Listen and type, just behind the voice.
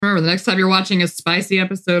remember, the next time you're watching a spicy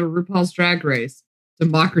episode of RuPaul's Drag Race,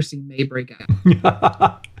 democracy may break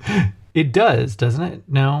out. It does, doesn't it?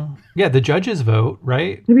 No. Yeah, the judges vote,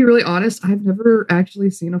 right? To be really honest, I've never actually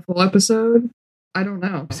seen a full episode. I don't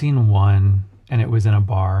know. I've seen one, and it was in a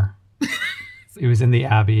bar. It was in the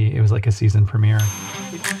Abbey. It was like a season premiere.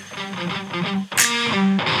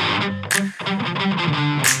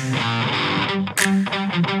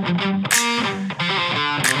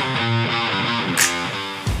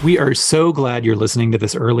 We are so glad you're listening to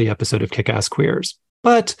this early episode of Kick-Ass Queers,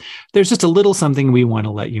 but there's just a little something we want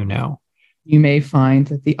to let you know. You may find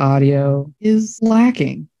that the audio is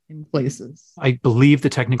lacking in places. I believe the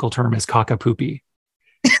technical term is cock-a-poopy.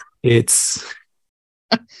 It's...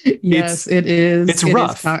 Yes, it is. It's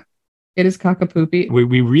rough. It is cock-a-poopy.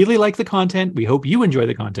 We really like the content. We hope you enjoy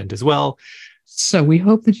the content as well. So we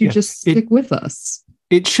hope that you just stick with us.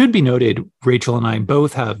 It should be noted, Rachel and I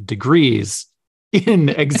both have degrees in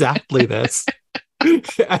exactly this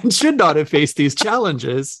and should not have faced these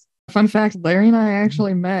challenges. Fun fact, Larry and I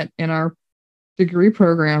actually met in our degree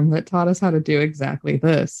program that taught us how to do exactly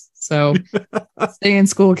this. So stay in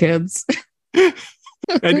school, kids.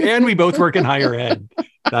 and we both work in higher ed.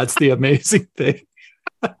 That's the amazing thing.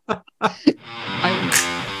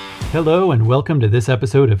 Hello and welcome to this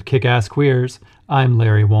episode of Kick-Ass Queers. I'm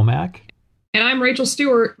Larry Womack. And I'm Rachel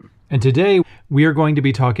Stewart. And today we are going to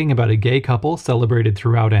be talking about a gay couple celebrated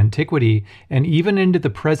throughout antiquity and even into the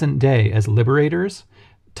present day as liberators,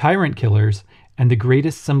 tyrant killers, and the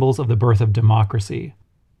greatest symbols of the birth of democracy.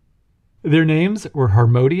 Their names were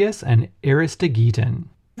Harmodius and Aristogiton.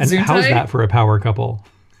 And how's that for a power couple?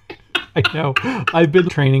 I know. I've been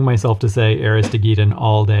training myself to say Aristogiton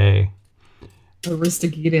all day.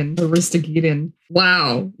 Aristogiton.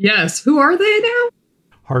 Wow. Yes. Who are they now?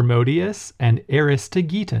 Harmodius and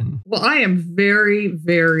Aristogiton. Well, I am very,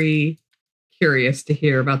 very curious to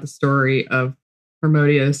hear about the story of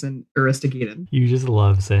Harmodius and Aristogiton. You just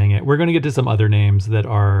love saying it. We're going to get to some other names that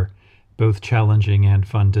are both challenging and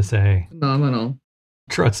fun to say. Phenomenal.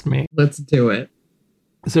 Trust me. Let's do it.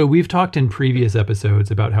 So we've talked in previous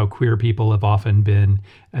episodes about how queer people have often been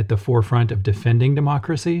at the forefront of defending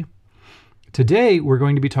democracy. Today, we're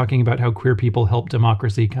going to be talking about how queer people helped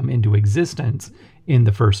democracy come into existence in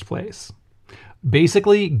the first place.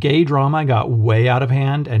 Basically, gay drama got way out of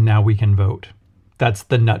hand, and now we can vote. That's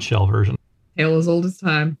the nutshell version. Tale as old as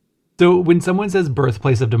time. So when someone says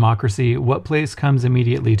birthplace of democracy, what place comes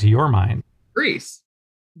immediately to your mind? Greece.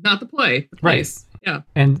 Not the play. The place. Right.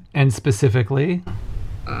 Yeah. And specifically?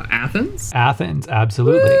 Athens? Athens,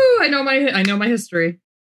 absolutely. Woo! I know my history.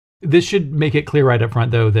 This should make it clear right up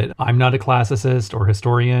front, though, that I'm not a classicist or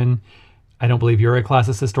historian. I don't believe you're a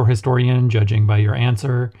classicist or historian, judging by your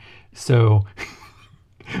answer. So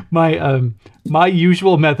my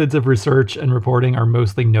usual methods of research and reporting are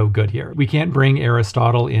mostly no good here. We can't bring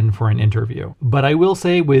Aristotle in for an interview. But I will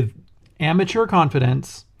say with amateur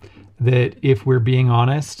confidence that if we're being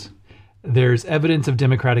honest, there's evidence of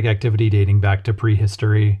democratic activity dating back to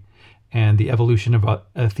prehistory, and the evolution of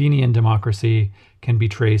Athenian democracy can be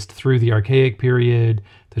traced through the Archaic period,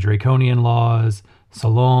 the Draconian laws,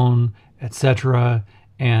 Solon, etc.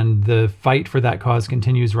 And the fight for that cause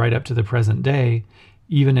continues right up to the present day,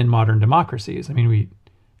 even in modern democracies. I mean,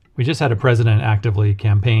 we just had a president actively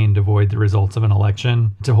campaign to void the results of an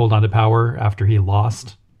election to hold on to power after he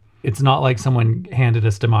lost. It's not like someone handed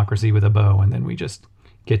us democracy with a bow and then we just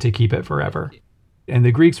get to keep it forever. And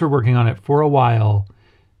the Greeks were working on it for a while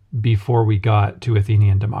before we got to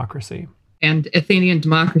Athenian democracy. And Athenian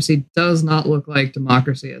democracy does not look like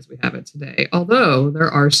democracy as we have it today, although there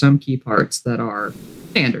are some key parts that are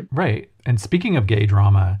standard. Right. And speaking of gay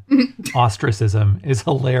drama, ostracism is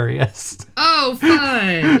hilarious. Oh,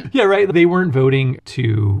 fun. Yeah, right. They weren't voting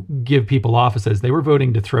to give people offices. They were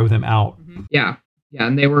voting to throw them out. Mm-hmm. Yeah. Yeah.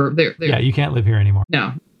 And they were... Yeah, you can't live here anymore.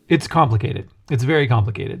 No. It's complicated. It's very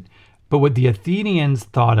complicated. But what the Athenians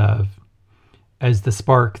thought of as the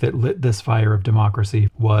spark that lit this fire of democracy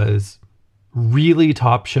was really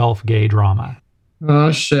top shelf gay drama.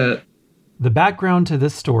 Oh, shit. The background to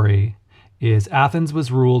this story is Athens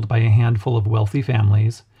was ruled by a handful of wealthy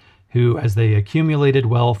families who, as they accumulated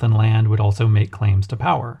wealth and land, would also make claims to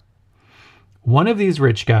power. One of these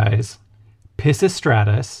rich guys,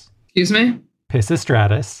 Pisistratus. Excuse me?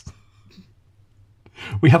 Pisistratus.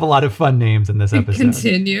 We have a lot of fun names in this episode.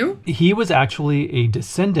 Continue. He was actually a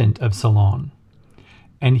descendant of Solon.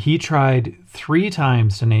 And he tried 3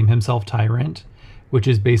 times to name himself tyrant, which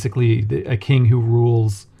is basically a king who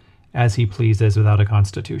rules as he pleases without a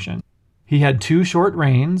constitution. He had 2 short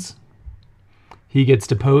reigns. He gets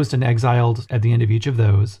deposed and exiled at the end of each of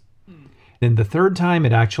those. Then the 3rd time,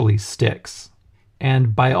 it actually sticks.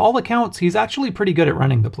 And by all accounts, he's actually pretty good at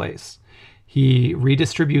running the place. He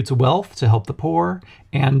redistributes wealth to help the poor,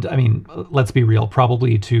 and, I mean, let's be real,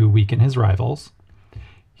 probably to weaken his rivals.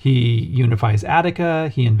 He unifies Attica,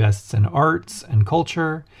 he invests in arts and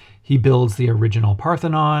culture, he builds the original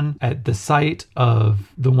Parthenon at the site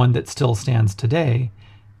of the one that still stands today.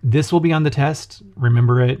 This will be on the test,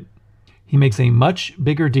 remember it. He makes a much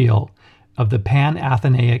bigger deal of the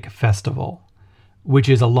Pan-Athenaic Festival, which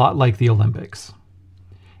is a lot like the Olympics.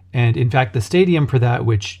 And in fact, the stadium for that,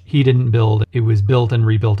 which he didn't build, it was built and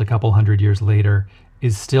rebuilt a couple hundred years later,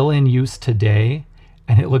 is still in use today,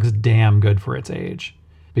 and it looks damn good for its age,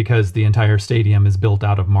 because the entire stadium is built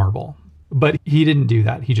out of marble. But he didn't do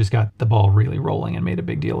that. He just got the ball really rolling and made a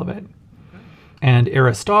big deal of it. And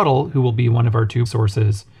Aristotle, who will be one of our two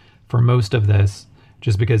sources for most of this,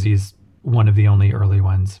 just because he's one of the only early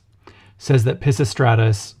ones, says that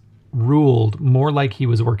Pisistratus ruled more like he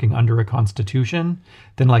was working under a constitution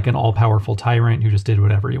than like an all-powerful tyrant who just did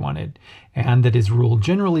whatever he wanted, and that his rule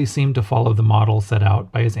generally seemed to follow the model set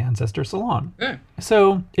out by his ancestor Solon. Okay.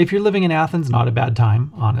 So if you're living in Athens, not a bad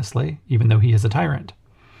time, honestly, even though he is a tyrant.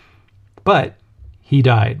 But he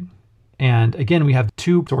died. And again, we have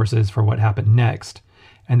two sources for what happened next,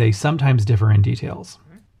 and they sometimes differ in details.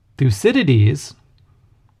 Thucydides,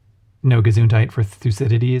 no Gesundheit for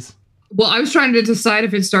Thucydides. Well, I was trying to decide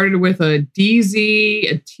if it started with a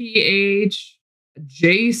DZ, a TH, a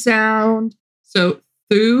J sound. So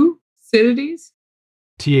Thucydides?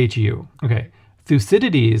 THU. Okay.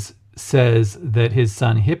 Thucydides says that his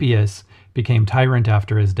son Hippias became tyrant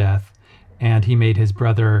after his death, and he made his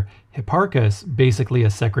brother Hipparchus basically a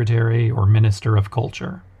secretary or minister of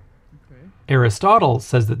culture. Okay. Aristotle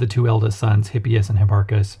says that the two eldest sons, Hippias and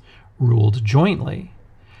Hipparchus, ruled jointly.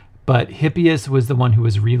 But Hippias was the one who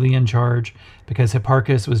was really in charge because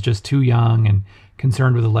Hipparchus was just too young and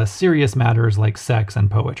concerned with the less serious matters like sex and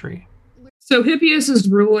poetry. So Hippias is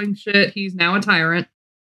ruling shit. He's now a tyrant.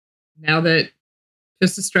 Now that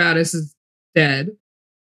Pisistratus is dead.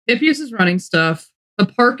 Hippias is running stuff.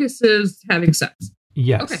 Hipparchus is having sex.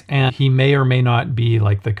 Yes, okay. And he may or may not be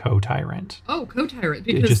like the co-tyrant. Oh, co-tyrant.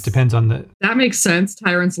 It just depends on the... That makes sense.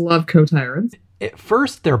 Tyrants love co-tyrants. At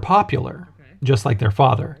first, they're popular, just like their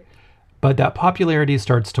father. But that popularity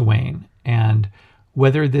starts to wane. And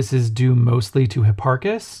whether this is due mostly to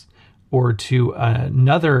Hipparchus or to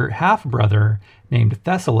another half-brother named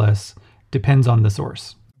Thessalus depends on the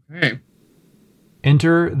source. Okay.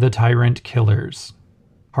 Enter the tyrant killers.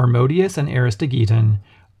 Harmodius and Aristogiton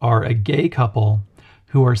are a gay couple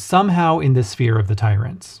who are somehow in the sphere of the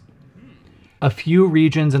tyrants. A few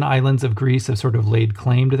regions and islands of Greece have sort of laid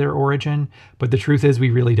claim to their origin, but the truth is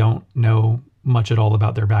we really don't know much at all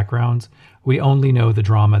about their backgrounds. We only know the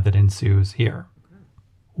drama that ensues here.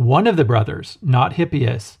 One of the brothers, not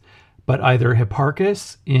Hippias, but either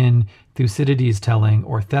Hipparchus in Thucydides' telling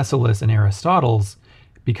or Thessalus in Aristotle's,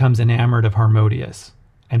 becomes enamored of Harmodius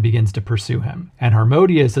and begins to pursue him. And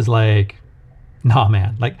Harmodius is like, nah,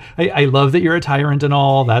 man, like, I love that you're a tyrant and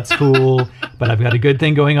all, that's cool, but I've got a good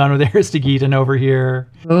thing going on with Aristogiton over here.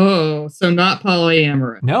 Oh, so not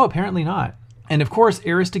polyamorous. No, apparently not. And of course,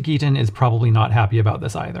 Aristogiton is probably not happy about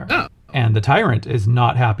this either. Oh. And the tyrant is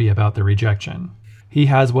not happy about the rejection. He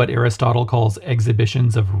has what Aristotle calls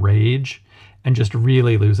exhibitions of rage and just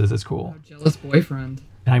really loses his cool. Oh, jealous boyfriend.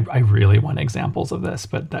 And I really want examples of this,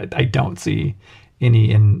 but I don't see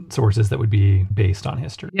any in sources that would be based on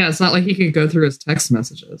history. Yeah, it's not like he could go through his text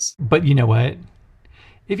messages. But you know what?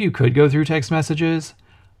 If you could go through text messages,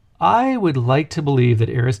 I would like to believe that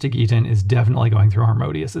Aristogiton is definitely going through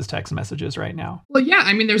Harmodius's text messages right now. Well, yeah,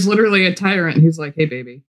 I mean, there's literally a tyrant who's like, hey,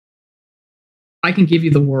 baby, I can give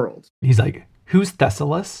you the world. He's like, who's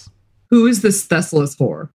Thessalus? Who is this Thessalus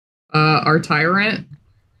whore? Our tyrant?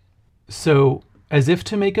 So, as if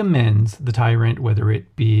to make amends, the tyrant, whether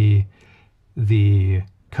it be the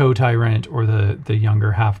co-tyrant or the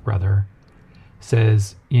younger half-brother,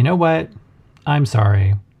 says, you know what? I'm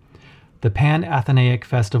sorry. The Pan-Athenaic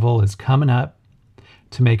Festival is coming up.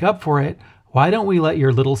 To make up for it, why don't we let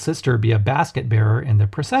your little sister be a basket bearer in the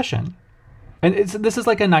procession? And this is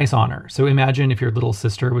like a nice honor. So imagine if your little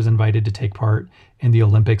sister was invited to take part in the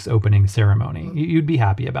Olympics opening ceremony. You'd be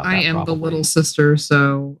happy about that, I am probably. the little sister,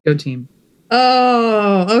 so go team.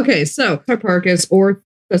 Oh, okay. So Hipparchus or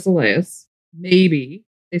Thessalus, maybe.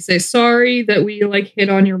 They say, sorry that we hit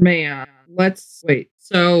on your man. Let's wait.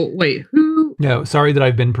 So wait, who? No, sorry that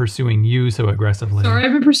I've been pursuing you so aggressively. Sorry,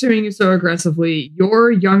 I've been pursuing you so aggressively.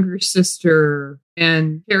 Your younger sister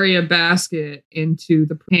can carry a basket into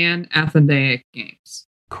the Pan-Athenaic Games.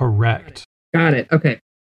 Correct. Got it. Okay.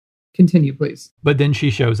 Continue, please. But then she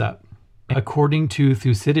shows up According to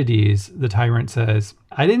Thucydides, the tyrant says,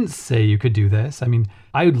 I didn't say you could do this. I mean,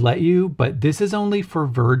 I would let you, but this is only for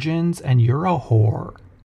virgins and you're a whore.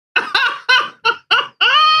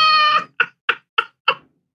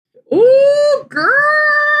 Ooh,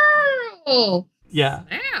 girl! Yeah.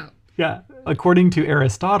 Snap. Yeah. According to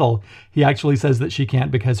Aristotle, he actually says that she can't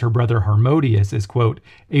because her brother Harmodius is, quote,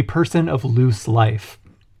 a person of loose life.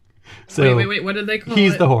 So wait. What did they call it?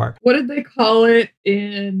 He's the whore. What did they call it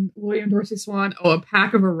in William Dorsey Swan? Oh, a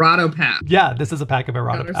pack of erotopaths. Yeah, this is a pack of Got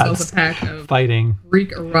ourselves a erotopaths pack of fighting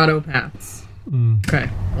Greek erotopaths. Okay,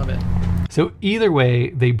 love it. So either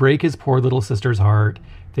way, they break his poor little sister's heart.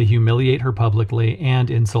 They humiliate her publicly and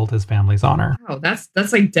insult his family's honor. Wow, that's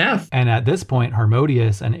like death. And at this point,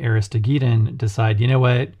 Harmodius and Aristogeiton decide, you know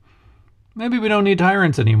what? Maybe we don't need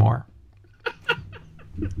tyrants anymore.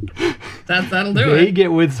 That'll do it. They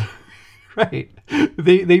get with... Right.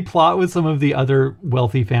 They plot with some of the other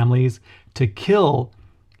wealthy families to kill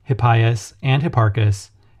Hippias and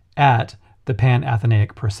Hipparchus at the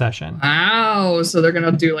Panathenaic procession. Wow, so they're going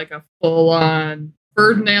to do like a full-on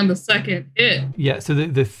Ferdinand II hit. Yeah, so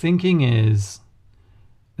the thinking is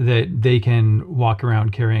that they can walk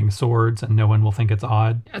around carrying swords and no one will think it's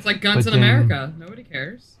odd. Yeah, it's like guns in America. Nobody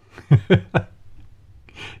cares.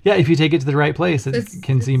 Yeah, if you take it to the right place, it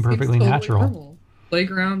can seem perfectly totally natural. normal.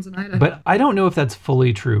 Playgrounds in Idaho. But I don't know if that's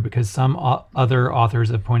fully true because some other authors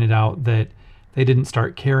have pointed out that they didn't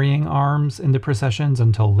start carrying arms in the processions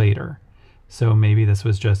until later. So maybe this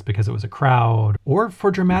was just because it was a crowd or for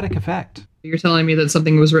dramatic effect. You're telling me that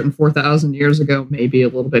something was written 4,000 years ago, maybe a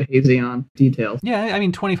little bit hazy on details. Yeah, I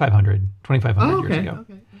mean 2,500 years ago.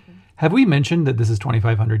 Okay. Have we mentioned that this is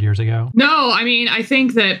 2,500 years ago? No, I mean, I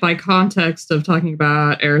think that by context of talking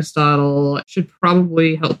about Aristotle, it should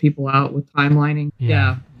probably help people out with timelining.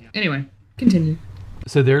 Yeah. Anyway, continue.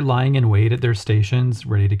 So they're lying in wait at their stations,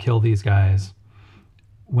 ready to kill these guys,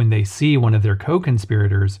 when they see one of their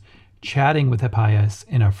co-conspirators chatting with Hippias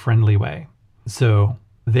in a friendly way. So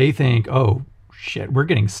they think, oh, shit, we're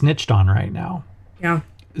getting snitched on right now. Yeah.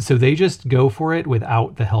 So they just go for it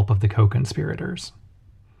without the help of the co-conspirators.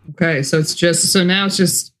 Okay, so now it's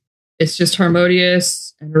just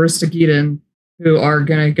Harmodius and Aristogeiton who are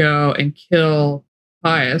gonna go and kill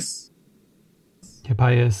Hippias and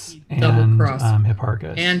Hipparchus.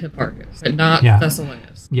 And Hipparchus, but not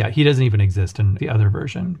Thessalonius. Yeah, he doesn't even exist in the other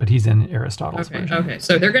version, but he's in Aristotle's version. Okay,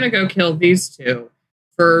 so they're gonna go kill these two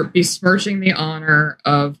for besmirching the honor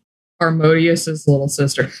of Harmodius's little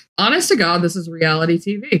sister. Honest to God, this is reality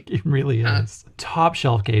TV. It really is. Top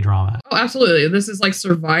shelf gay drama. Oh, absolutely. This is like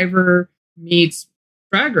Survivor meets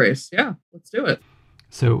Drag Race. Yeah, let's do it.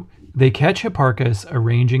 So they catch Hipparchus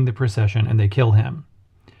arranging the procession and they kill him.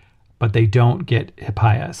 But they don't get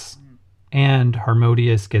Hippias. And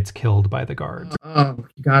Harmodius gets killed by the guards. Oh,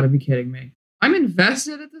 you gotta be kidding me. I'm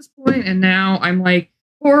invested at this point, and now I'm like,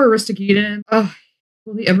 poor Aristogeiton. Oh,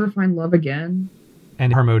 will he ever find love again?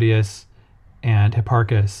 And Harmodius and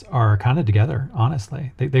Hipparchus are kind of together,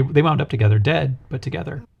 honestly. They wound up together, dead, but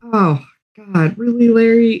together. Oh, God, really,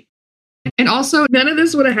 Larry? And also, none of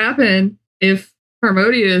this would have happened if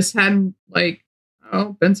Harmodius hadn't,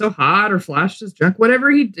 been so hot or flashed his junk, whatever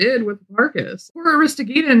he did with Hipparchus. Poor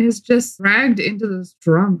Aristogeiton is just dragged into this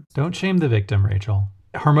drama. Don't shame the victim, Rachel.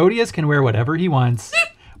 Harmodius can wear whatever he wants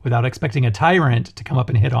without expecting a tyrant to come up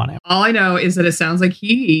and hit on him. All I know is that it sounds like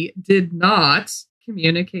he did not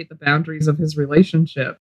communicate the boundaries of his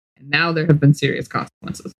relationship. And now there have been serious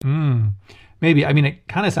consequences. Maybe. I mean, it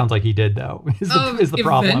kind of sounds like he did, though, is the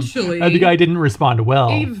problem. Eventually. The guy didn't respond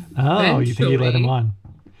well. Oh, you think he let him on?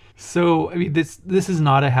 So, I mean, this is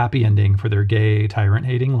not a happy ending for their gay,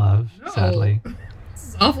 tyrant-hating love, sadly. This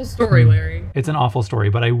is an awful story, Larry. It's an awful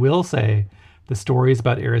story, but I will say the stories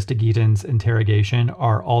about Aristogeiton's interrogation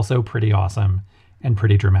are also pretty awesome and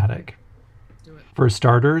pretty dramatic. For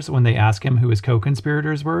starters, when they ask him who his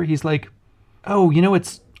co-conspirators were, he's like, oh,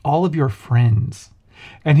 it's all of your friends.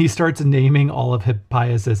 And he starts naming all of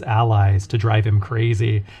Hippias's allies to drive him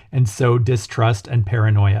crazy and sow distrust and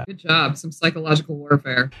paranoia. Good job. Some psychological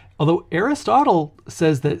warfare. Although Aristotle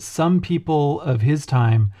says that some people of his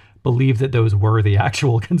time believe that those were the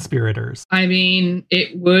actual conspirators. I mean,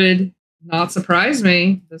 it would not surprise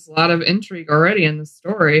me. There's a lot of intrigue already in this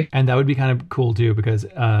story. And that would be kind of cool, too, because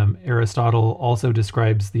Aristotle also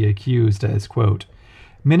describes the accused as, quote,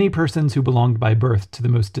 many persons who belonged by birth to the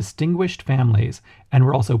most distinguished families and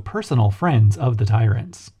were also personal friends of the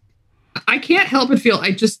tyrants. I can't help but feel,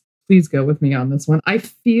 please go with me on this one. I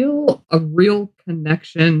feel a real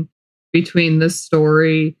connection between this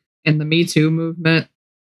story and the Me Too movement,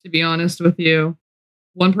 to be honest with you.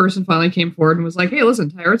 One person finally came forward and was like, hey,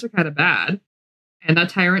 listen, tyrants are kind of bad. And that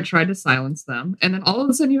tyrant tried to silence them. And then all of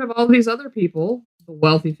a sudden you have all these other people, the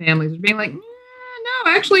wealthy families, being like,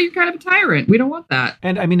 no, actually, you're kind of a tyrant. We don't want that.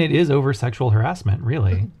 And I mean, it is over sexual harassment,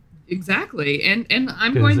 really. Exactly. And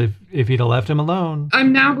I'm Because going... if he'd have left him alone...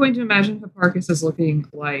 I'm now going to imagine Hipparchus is looking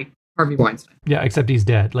like Harvey Weinstein. Yeah, except he's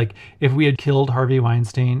dead. Like, if we had killed Harvey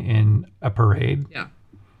Weinstein in a parade... Yeah,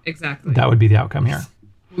 exactly. That would be the outcome here.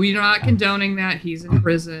 We're not condoning that. He's in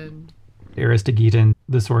prison. Aristogiton,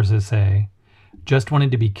 the sources say, just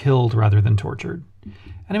wanted to be killed rather than tortured.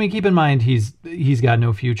 And I mean, keep in mind, he's got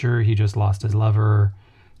no future. He just lost his lover.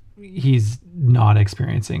 He's not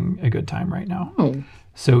experiencing a good time right now. Oh.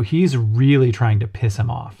 So he's really trying to piss him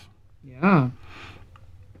off. Yeah.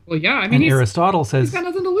 Well, yeah. I mean, Aristotle says... he's got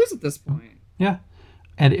nothing to lose at this point. Yeah.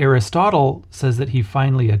 And Aristotle says that he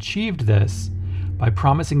finally achieved this by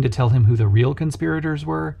promising to tell him who the real conspirators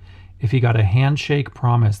were if he got a handshake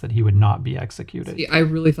promise that he would not be executed. See, I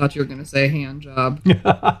really thought you were going to say hand job.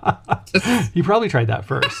 He probably tried that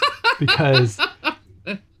first, because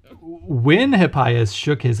when Hippias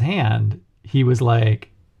shook his hand, he was like,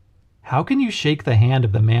 how can you shake the hand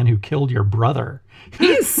of the man who killed your brother?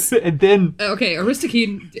 Yes. And then... Okay,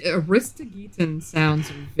 Aristogiton sounds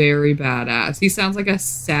very badass. He sounds like a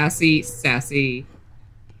sassy...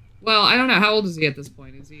 Well, I don't know. How old is he at this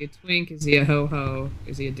point? Is he a twink? Is he a ho-ho?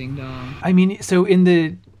 Is he a ding-dong? I mean, so in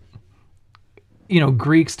the...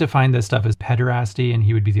 Greeks define this stuff as pederasty, and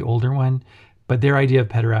he would be the older one. But their idea of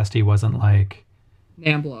pederasty wasn't like...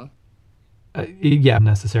 Nambla. Yeah,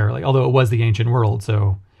 necessarily. Although it was the ancient world,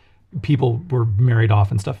 so people were married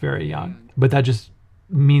off and stuff very young. Yeah. But that just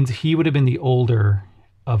means he would have been the older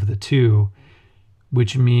of the two,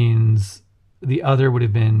 which means the other would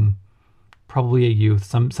have been... probably a youth,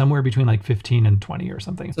 somewhere between like 15 and 20 or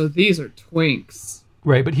something. So these are twinks.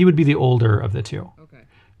 Right, but he would be the older of the two. Okay.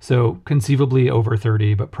 So conceivably over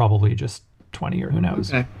 30, but probably just 20 or who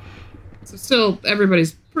knows. Okay. So still,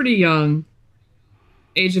 everybody's pretty young.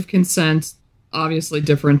 Age of consent, obviously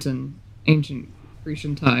different in ancient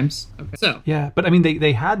Grecian times. Okay. So. Yeah, but I mean,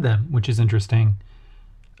 they had them, which is interesting.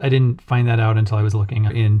 I didn't find that out until I was looking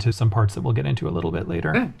into some parts that we'll get into a little bit later.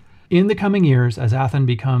 Okay. In the coming years, as Athens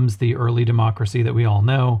becomes the early democracy that we all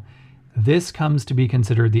know, this comes to be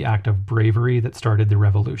considered the act of bravery that started the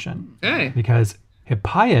revolution. Okay. Because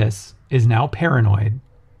Hippias is now paranoid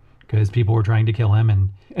because people were trying to kill him,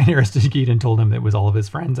 and Aristogiton told him it was all of his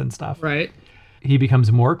friends and stuff. Right. He becomes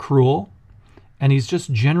more cruel, and he's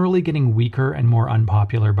just generally getting weaker and more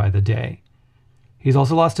unpopular by the day. He's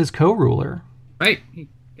also lost his co-ruler. Right. He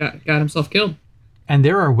got himself killed. And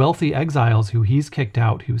there are wealthy exiles who he's kicked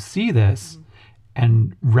out who see this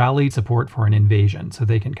and rally support for an invasion so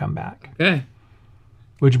they can come back. Okay.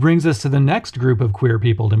 Which brings us to the next group of queer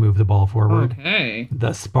people to move the ball forward. Okay.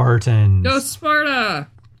 The Spartans. Go Sparta!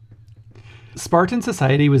 Spartan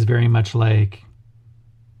society was very much like,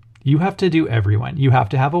 you have to do everyone. You have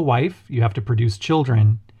to have a wife. You have to produce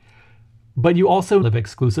children. But you also live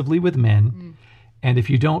exclusively with men. And if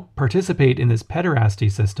you don't participate in this pederasty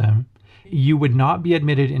system, you would not be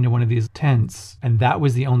admitted into one of these tents, and that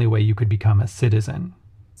was the only way you could become a citizen.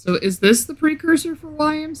 So is this the precursor for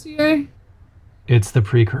YMCA? It's the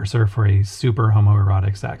precursor for a super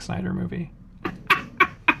homoerotic Zack Snyder movie.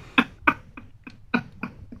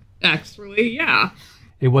 Actually, yeah.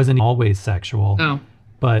 It wasn't always sexual. No.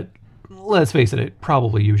 But let's face it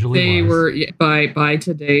probably usually they was. Were, by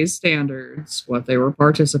today's standards, what they were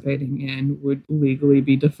participating in would legally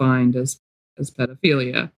be defined as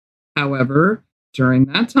pedophilia. However, during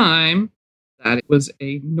that time, that was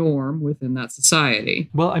a norm within that society.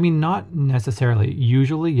 Well, I mean, not necessarily.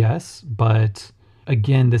 Usually, yes. But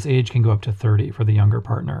again, this age can go up to 30 for the younger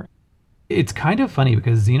partner. It's kind of funny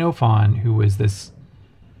because Xenophon, who was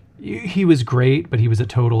he was great, but he was a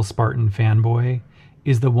total Spartan fanboy,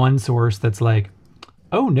 is the one source that's like,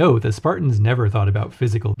 oh no, the Spartans never thought about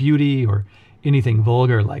physical beauty or anything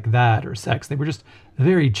vulgar like that or sex. They were just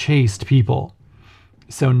very chaste people.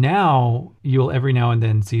 So now you'll every now and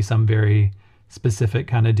then see some very specific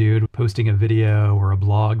kind of dude posting a video or a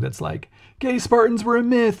blog that's like, gay Spartans were a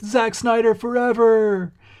myth, Zack Snyder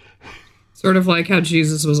forever. Sort of like how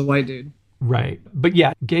Jesus was a white dude. Right. But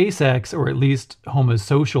yeah, gay sex, or at least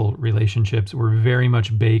homosocial relationships, were very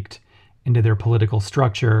much baked into their political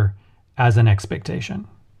structure as an expectation.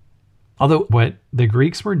 Although what the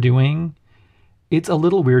Greeks were doing, it's a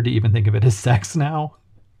little weird to even think of it as sex now.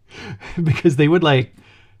 Because they would like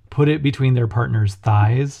put it between their partner's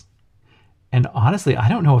thighs. And honestly, I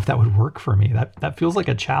don't know if that would work for me. That feels like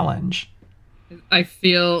a challenge. I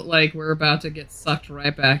feel like we're about to get sucked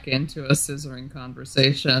right back into a scissoring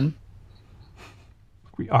conversation.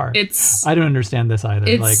 We are. I don't understand this either.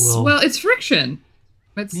 It's friction.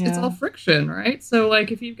 It's all friction, right? So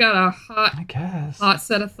like if you've got a hot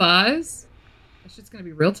set of thighs, that shit's gonna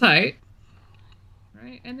be real tight.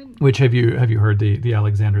 Right? And then which have you heard the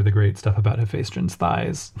Alexander the Great stuff about Hephaestion's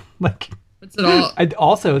thighs? Like what's it all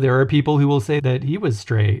also there are people who will say that he was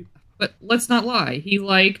straight. But let's not lie. He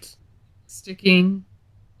liked sticking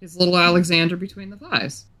his little Alexander between the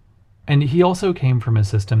thighs. And he also came from a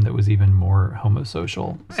system that was even more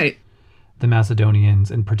homosocial. Right. The Macedonians,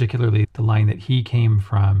 and particularly the line that he came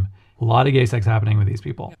from, a lot of gay sex happening with these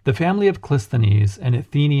people. The family of Clisthenes, an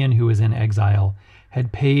Athenian who was in exile,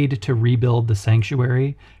 had paid to rebuild the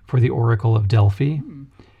sanctuary for the Oracle of Delphi.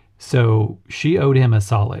 So she owed him a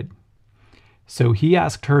solid. So he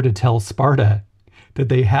asked her to tell Sparta that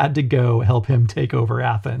they had to go help him take over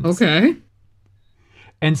Athens. Okay.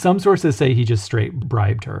 And some sources say he just straight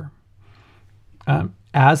bribed her.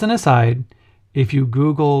 As an aside, if you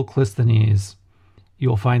Google Clisthenes,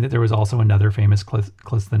 you'll find that there was also another famous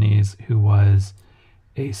Clisthenes who was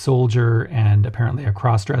a soldier and apparently a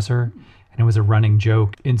cross-dresser. And it was a running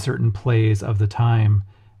joke in certain plays of the time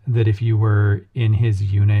that if you were in his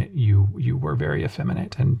unit, you were very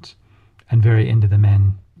effeminate and very into the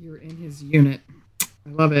men. You were in his unit. I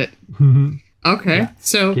love it. Okay, yeah.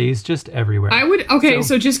 So gays just everywhere.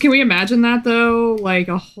 So just can we imagine that though? Like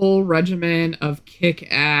a whole regiment of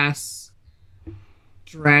kick-ass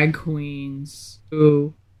drag queens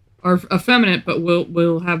who are effeminate but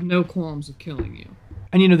will have no qualms of killing you.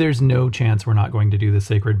 And there's no chance we're not going to do the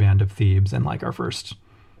Sacred Band of Thebes in like our first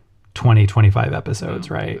 20, 25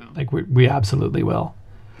 episodes, right? No. Like we absolutely will.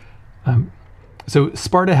 So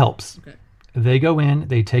Sparta helps. Okay. They go in,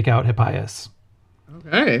 they take out Hippias.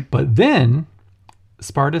 Okay. But then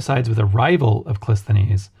Sparta sides with a rival of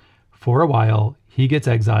Clisthenes. For a while, he gets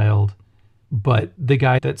exiled, but the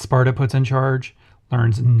guy that Sparta puts in charge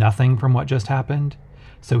learns nothing from what just happened.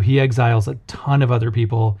 So he exiles a ton of other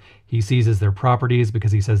people. He seizes their properties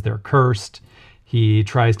because he says they're cursed. He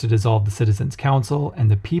tries to dissolve the Citizens' Council, and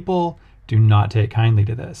the people do not take kindly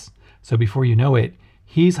to this. So before you know it,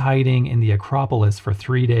 he's hiding in the Acropolis for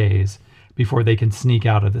 3 days before they can sneak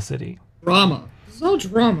out of the city. Drama. So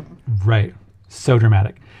drama. Right. So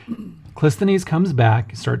dramatic. Clisthenes comes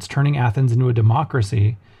back, starts turning Athens into a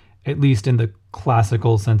democracy, at least in the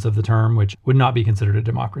classical sense of the term, which would not be considered a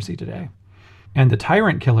democracy today. And the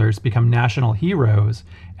tyrant killers become national heroes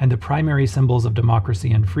and the primary symbols of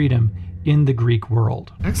democracy and freedom in the Greek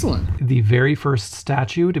world. Excellent. The very first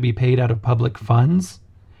statue to be paid out of public funds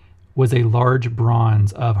was a large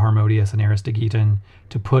bronze of Harmodius and Aristogiton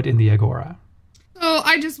to put in the agora. So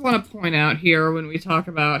I just want to point out here, when we talk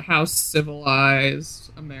about how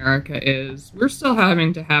civilized America is, we're still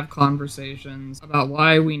having to have conversations about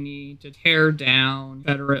why we need to tear down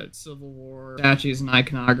Confederate Civil War statues and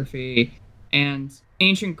iconography. And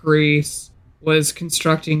ancient Greece was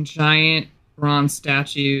constructing giant bronze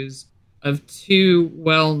statues of two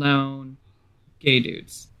well-known gay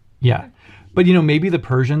dudes. Yeah. But, maybe the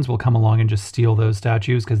Persians will come along and just steal those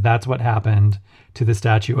statues, because that's what happened to the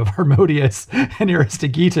statue of Harmodius and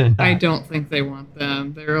Aristogiton. I don't think they want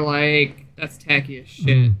them. They're like, that's tacky as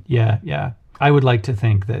shit. Yeah. I would like to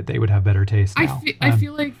think that they would have better taste now. I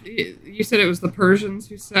feel like you said it was the Persians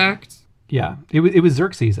who sacked. Yeah, it was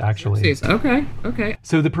Xerxes, actually. Xerxes, okay.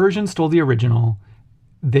 So the Persians stole the original.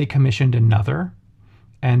 They commissioned another.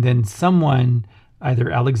 And then someone,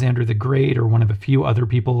 either Alexander the Great or one of a few other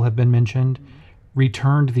people have been mentioned,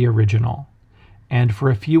 returned the original. And for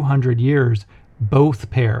a few hundred years, both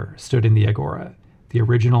pair stood in the agora, the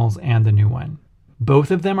originals and the new one. Both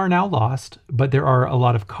of them are now lost, but there are a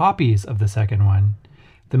lot of copies of the second one,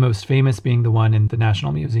 the most famous being the one in the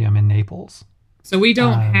National Museum in Naples. So we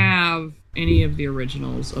don't have any of the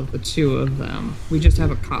originals of the two of them. We just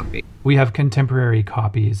have a copy. We have contemporary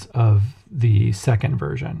copies of the second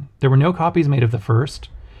version. There were no copies made of the first,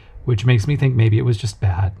 which makes me think maybe it was just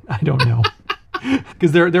bad. I don't know.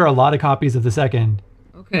 Because there are a lot of copies of the second.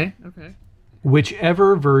 Okay.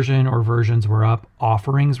 Whichever version or versions were up,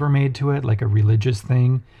 offerings were made to it, like a religious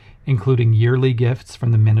thing, including yearly gifts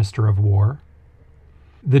from the Minister of War.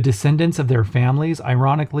 The descendants of their families,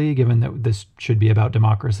 ironically, given that this should be about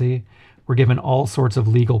democracy, were given all sorts of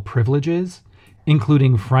legal privileges,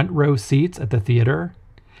 including front row seats at the theater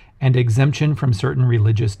and exemption from certain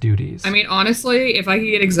religious duties. I mean, honestly, if I could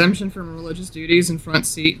get exemption from religious duties and front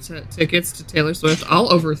seat tickets to Taylor Swift,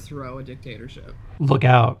 I'll overthrow a dictatorship. Look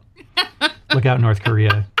out. Look out, North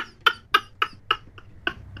Korea.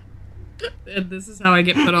 And this is how I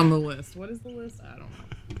get put on the list. What is the list? I don't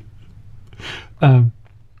know.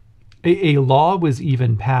 A law was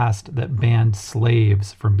even passed that banned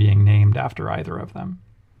slaves from being named after either of them.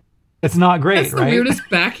 It's not great, That's the right? weirdest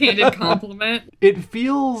backhanded compliment. It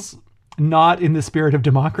feels not in the spirit of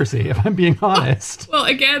democracy, if I'm being honest. Well,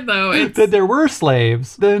 again, though, it's... That there were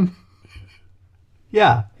slaves, then...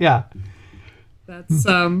 Yeah. That's,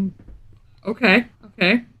 okay.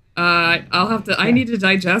 I'll have to... I need to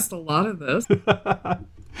digest a lot of this.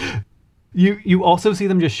 You also see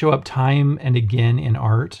them just show up time and again in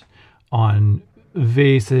art, on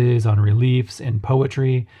vases, on reliefs, in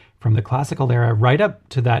poetry from the classical era, right up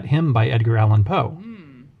to that hymn by Edgar Allan Poe.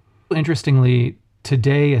 Interestingly,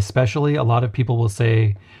 today especially, a lot of people will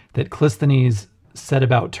say that Clisthenes set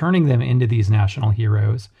about turning them into these national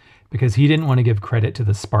heroes because he didn't want to give credit to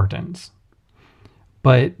the Spartans.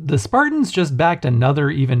 But the Spartans just backed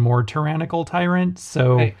another even more tyrannical tyrant,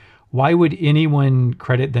 so why would anyone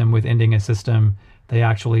credit them with ending a system they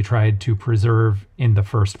actually tried to preserve in the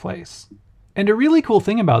first place? And a really cool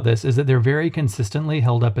thing about this is that they're very consistently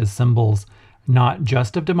held up as symbols, not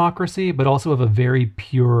just of democracy, but also of a very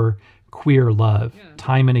pure queer love,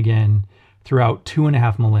 time and again, throughout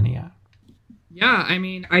 2.5 millennia. Yeah, I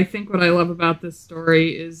mean, I think what I love about this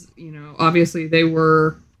story is, obviously they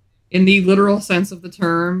were, in the literal sense of the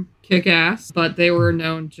term, kick-ass, but they were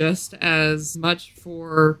known just as much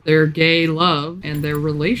for their gay love and their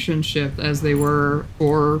relationship as they were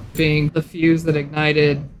for being the fuse that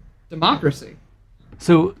ignited democracy.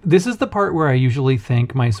 So this is the part where I usually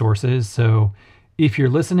thank my sources. So if you're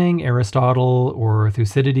listening, Aristotle or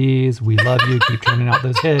Thucydides, we love you. Keep turning out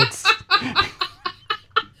those hits.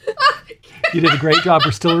 You did a great job.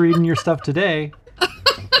 We're still reading your stuff today.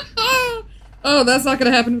 Oh, that's not going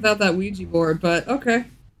to happen without that Ouija board, but okay.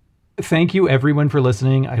 Thank you, everyone, for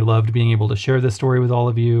listening. I loved being able to share this story with all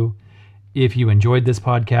of you. If you enjoyed this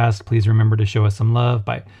podcast, please remember to show us some love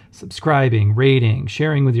by subscribing, rating,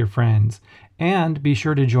 sharing with your friends, and be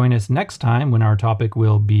sure to join us next time when our topic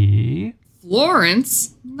will be...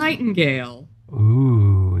 Florence Nightingale.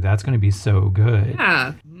 Ooh, that's going to be so good.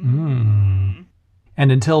 Yeah. And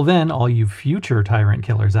until then, all you future tyrant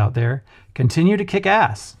killers out there, continue to kick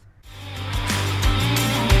ass.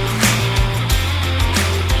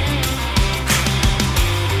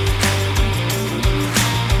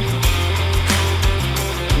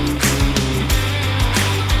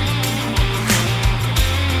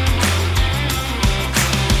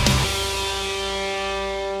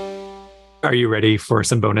 Are you ready for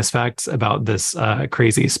some bonus facts about this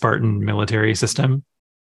crazy Spartan military system?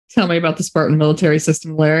 Tell me about the Spartan military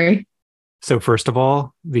system, Larry. So first of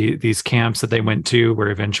all, these camps that they went to where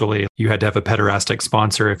eventually you had to have a pederastic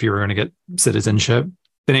sponsor if you were going to get citizenship.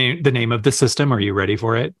 The name of the system, are you ready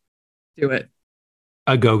for it? Do it.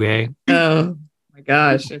 Agoge. Oh my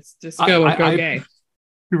gosh, it's just go with Goge.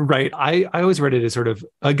 Right. I always read it as sort of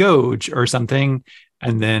Agoge or something.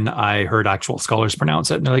 And then I heard actual scholars pronounce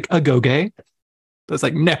it and they're like, Agoge. I was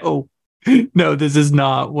like, no, this is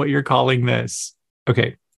not what you're calling this.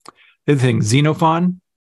 Okay. The thing, Xenophon,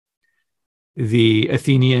 the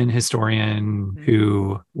Athenian historian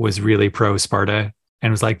who was really pro Sparta and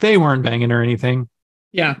was like, they weren't banging or anything.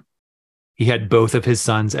 Yeah. He had both of his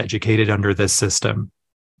sons educated under this system,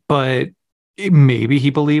 but maybe he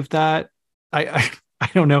believed that. I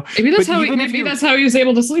don't know. Maybe that's that's how he was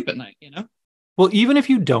able to sleep at night, Well, even if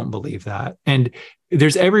you don't believe that, and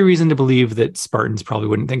there's every reason to believe that Spartans probably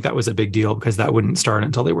wouldn't think that was a big deal because that wouldn't start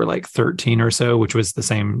until they were like 13 or so, which was the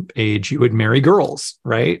same age you would marry girls,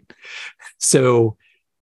 right? So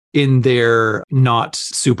in their not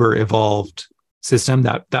super evolved system,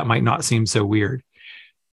 that might not seem so weird.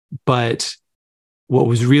 But what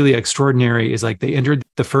was really extraordinary is like they entered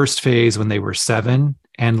the first phase when they were 7.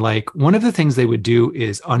 And like one of the things they would do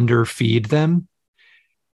is underfeed them,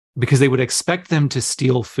 because they would expect them to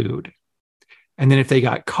steal food. And then if they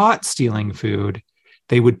got caught stealing food,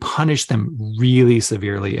 they would punish them really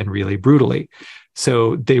severely and really brutally.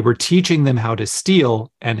 So they were teaching them how to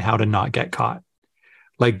steal and how to not get caught.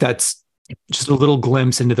 Like that's just a little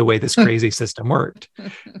glimpse into the way this crazy system worked.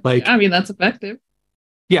 Like, I mean, that's effective.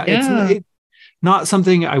 Yeah. It's not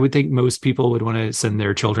something I would think most people would want to send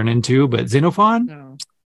their children into, but Xenophon,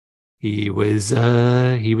 he was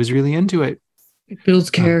really into it. It builds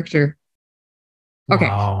character. Okay.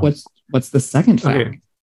 Wow. What's the second fact? Okay.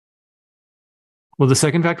 Well, the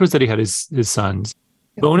second fact was that he had his sons.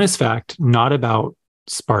 Yep. Bonus fact, not about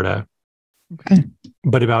Sparta,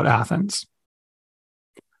 but about Athens.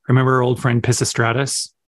 Remember our old friend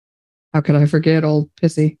Pisistratus? How could I forget old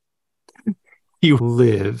Pissy? He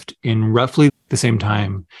lived in roughly the same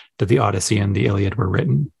time that the Odyssey and the Iliad were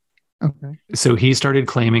written. Okay. So he started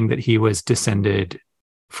claiming that he was descended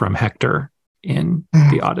from Hector in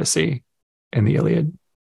the Odyssey and the Iliad.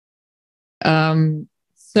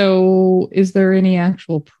 So is there any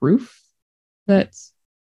actual proof that,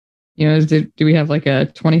 do we have like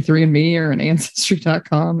a 23andMe or an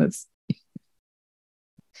Ancestry.com that's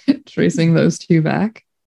tracing those two back?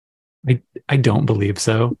 I don't believe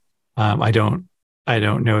so. I don't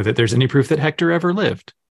know that there's any proof that Hector ever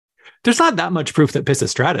lived. There's not that much proof that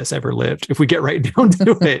Pisistratus ever lived, if we get right down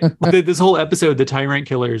to it. This whole episode, the Tyrant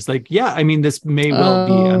Killers, this may well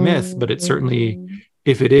be a myth, but it's certainly,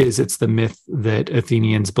 if it is, it's the myth that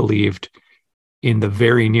Athenians believed in the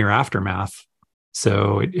very near aftermath.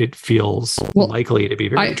 So it feels likely to be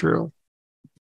very true.